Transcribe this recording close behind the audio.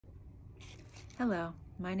Hello,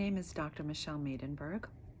 my name is Dr. Michelle Maidenberg.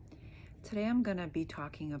 Today I'm going to be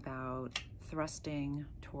talking about thrusting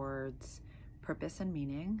towards purpose and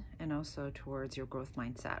meaning, and also towards your growth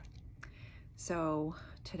mindset. So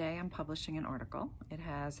today I'm publishing an article. It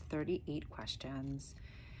has 38 questions,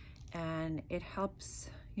 and it helps,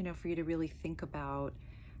 for you to really think about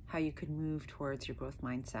how you could move towards your growth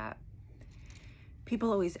mindset.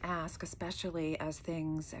 People always ask, especially as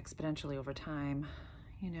things exponentially over time,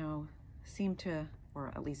 seem to,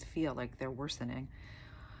 or at least feel like they're worsening.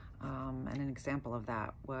 And an example of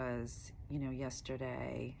that was,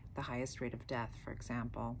 yesterday, the highest rate of death, for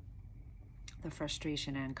example, the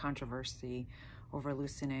frustration and controversy over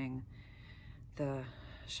loosening the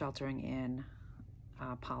sheltering in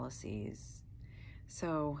policies.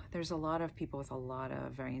 So there's a lot of people with a lot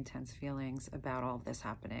of very intense feelings about all of this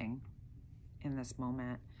happening in this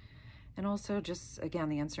moment. And also just, again,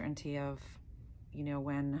 the uncertainty of,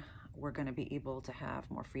 when we're going to be able to have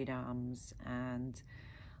more freedoms, and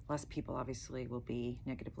less people obviously will be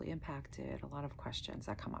negatively impacted. A lot of questions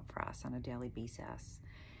that come up for us on a daily basis.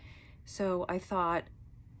 So I thought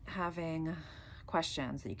having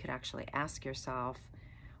questions that you could actually ask yourself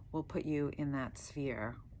will put you in that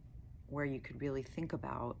sphere where you could really think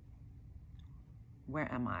about, where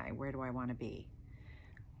am I? Where do I want to be?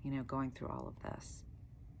 Going through all of this.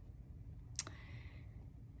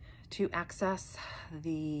 To access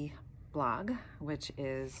the blog, which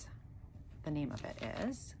is, the name of it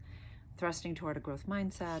is Thrusting Toward a Growth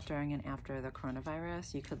Mindset During and After the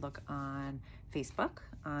Coronavirus, you could look on Facebook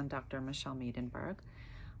on Dr. Michelle Maidenberg,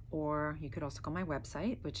 or you could also go to my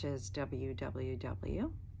website, which is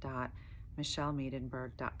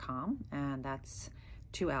www.michellemaidenberg.com, and that's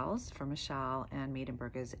 2 L's for Michelle, and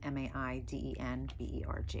Maidenberg is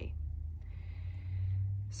Maidenberg.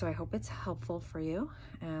 So I hope it's helpful for you.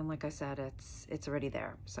 And like I said, it's already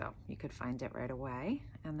there, so you could find it right away.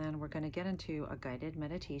 And then we're going to get into a guided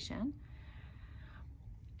meditation.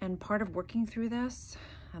 And part of working through this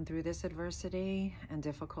and through this adversity and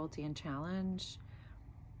difficulty and challenge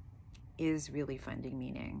is really finding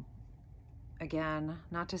meaning. Again,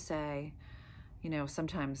 not to say,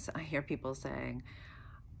 sometimes I hear people saying,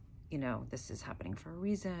 this is happening for a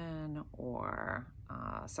reason, or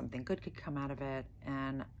something good could come out of it.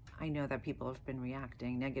 And I know that people have been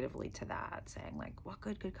reacting negatively to that, saying like, what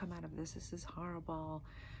good could come out of this? This is horrible.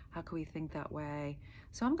 How can we think that way?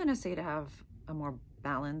 So I'm going to say to have a more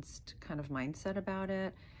balanced kind of mindset about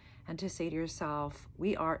it, and to say to yourself,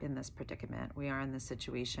 we are in this predicament, we are in this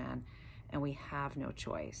situation, and we have no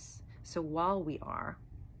choice. So while we are,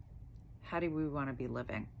 how do we want to be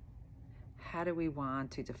living? How do we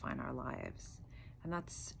want to define our lives? And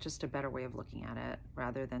that's just a better way of looking at it,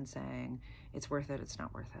 rather than saying it's worth it, it's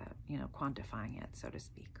not worth it, quantifying it, so to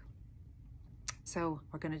speak. So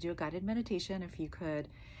we're going to do a guided meditation. If you could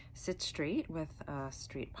sit straight with a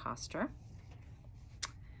straight posture.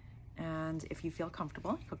 And if you feel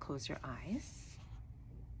comfortable, you could close your eyes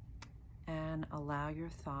and allow your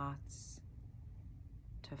thoughts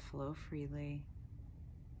to flow freely,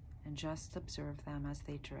 and just observe them as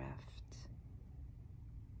they drift.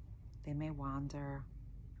 They may wander,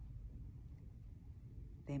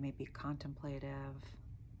 they may be contemplative,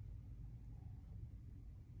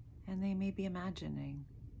 and they may be imagining.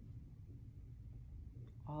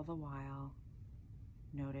 All the while,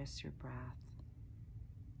 notice your breath,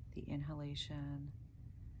 the inhalation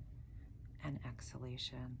and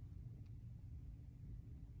exhalation.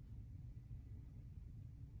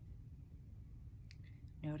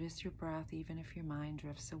 Notice your breath even if your mind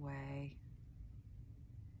drifts away,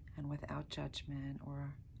 and without judgment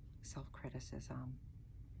or self-criticism.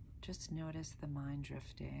 Just notice the mind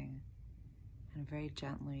drifting, and very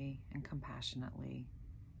gently and compassionately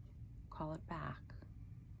call it back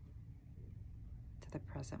to the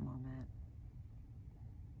present moment,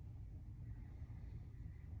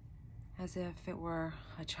 as if it were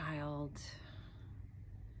a child,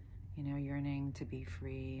 yearning to be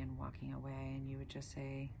free and walking away, and you would just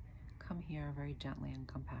say, come here, very gently and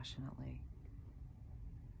compassionately.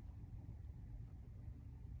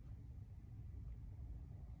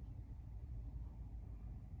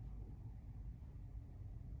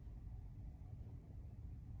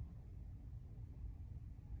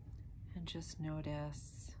 And just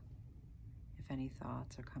notice if any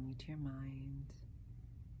thoughts are coming to your mind,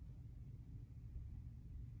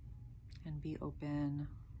 and be open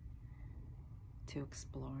to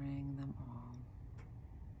exploring them all.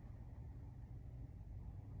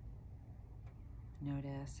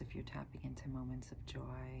 Notice if you're tapping into moments of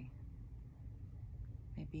joy,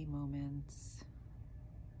 maybe moments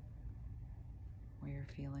where you're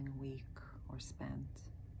feeling weak or spent.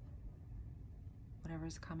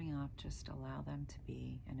 whatever's coming up, just allow them to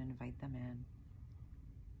be and invite them in.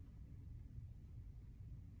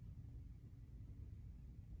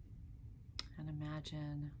 And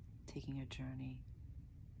imagine taking a journey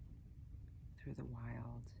through the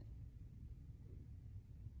wild.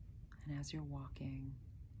 And as you're walking,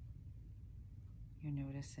 you're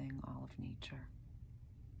noticing all of nature.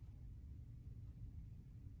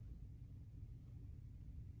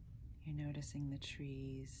 You're noticing the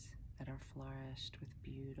trees that are flourished with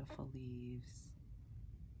beautiful leaves.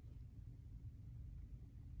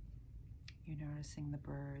 You're noticing the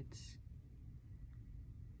birds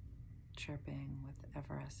chirping with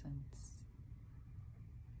effervescence.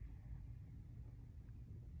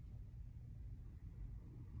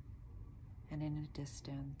 And in a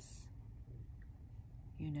distance,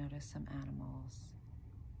 you notice some animals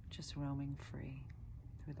just roaming free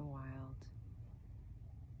through the wild.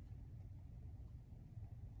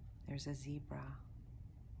 There's a zebra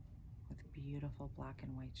with beautiful black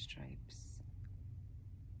and white stripes,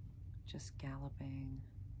 just galloping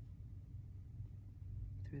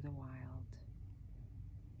through the wild.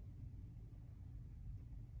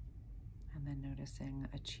 And then noticing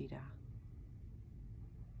a cheetah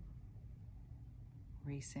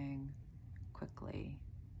racing quickly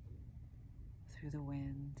through the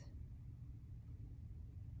wind.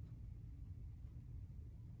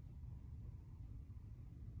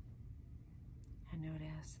 And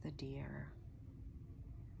notice the deer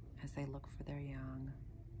as they look for their young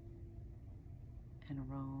and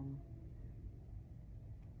roam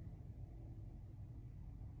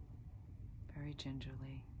very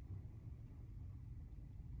gingerly.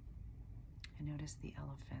 And notice the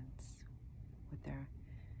elephants with their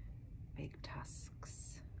big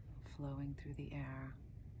tusks flowing through the air,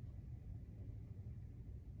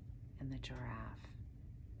 and the giraffe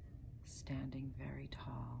standing very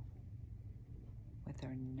tall with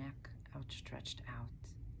their neck outstretched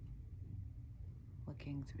out,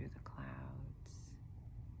 looking through the clouds.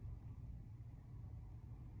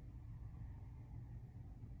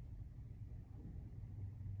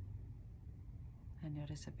 And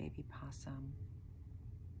notice a baby possum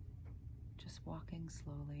just walking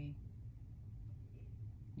slowly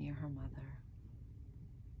near her mother.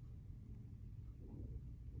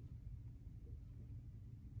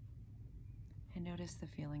 And notice the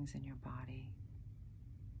feelings in your body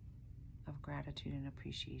of gratitude and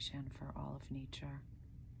appreciation for all of nature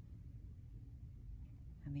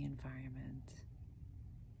and the environment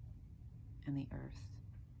and the earth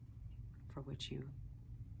for which you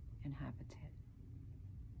inhabit it.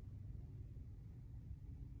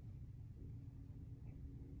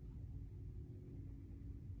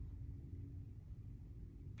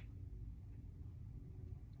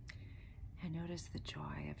 And notice the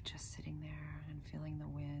joy of just sitting there and feeling the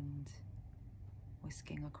wind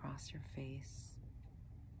whisking across your face.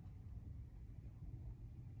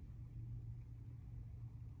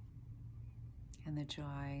 And the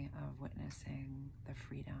joy of witnessing the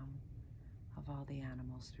freedom of all the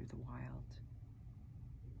animals through the wild.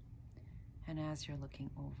 And as you're looking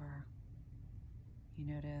over, you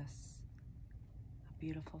notice a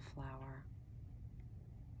beautiful flower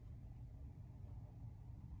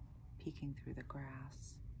peeking through the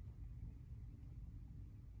grass,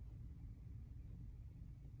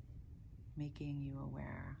 making you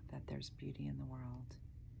aware that there's beauty in the world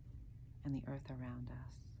and the earth around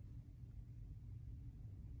us,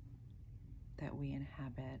 that we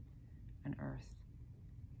inhabit an earth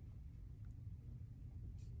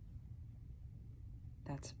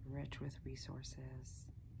that's rich with resources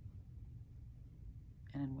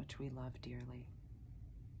and in which we love dearly.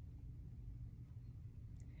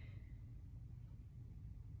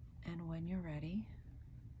 And when you're ready,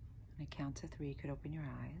 on a count to 3, you could open your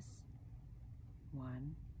eyes.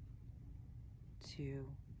 1, 2,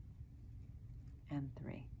 and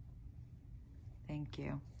 3. Thank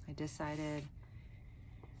you. I decided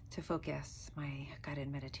to focus my guided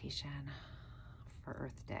meditation for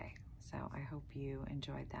Earth Day. So I hope you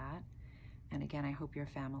enjoyed that. And again, I hope your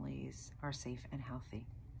families are safe and healthy.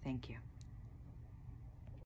 Thank you.